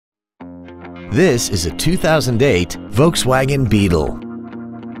This is a 2008 Volkswagen Beetle.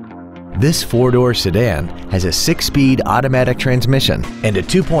 This four-door sedan has a 6-speed automatic transmission and a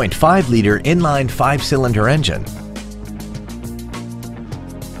 2.5-liter inline 5-cylinder engine.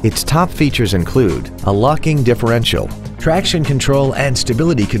 Its top features include a locking differential, traction control and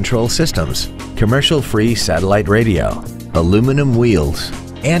stability control systems, commercial-free satellite radio, aluminum wheels,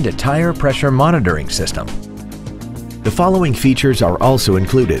 and a tire pressure monitoring system. The following features are also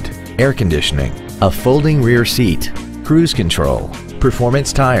included: air conditioning, a folding rear seat, cruise control,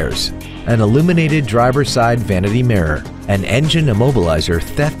 performance tires, an illuminated driver's side vanity mirror, an engine immobilizer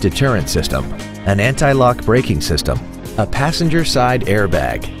theft deterrent system, an anti-lock braking system, a passenger side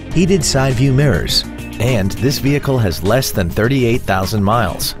airbag, heated side view mirrors, and this vehicle has less than 38,000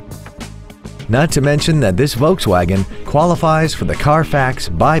 miles. Not to mention that this Volkswagen qualifies for the Carfax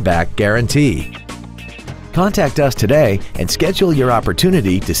buyback guarantee. Contact us today and schedule your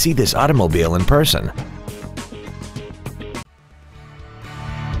opportunity to see this automobile in person.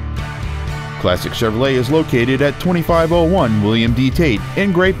 Classic Chevrolet is located at 2501 William D Tate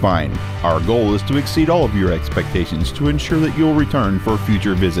in Grapevine. Our goal is to exceed all of your expectations to ensure that you'll return for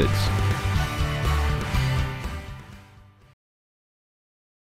future visits.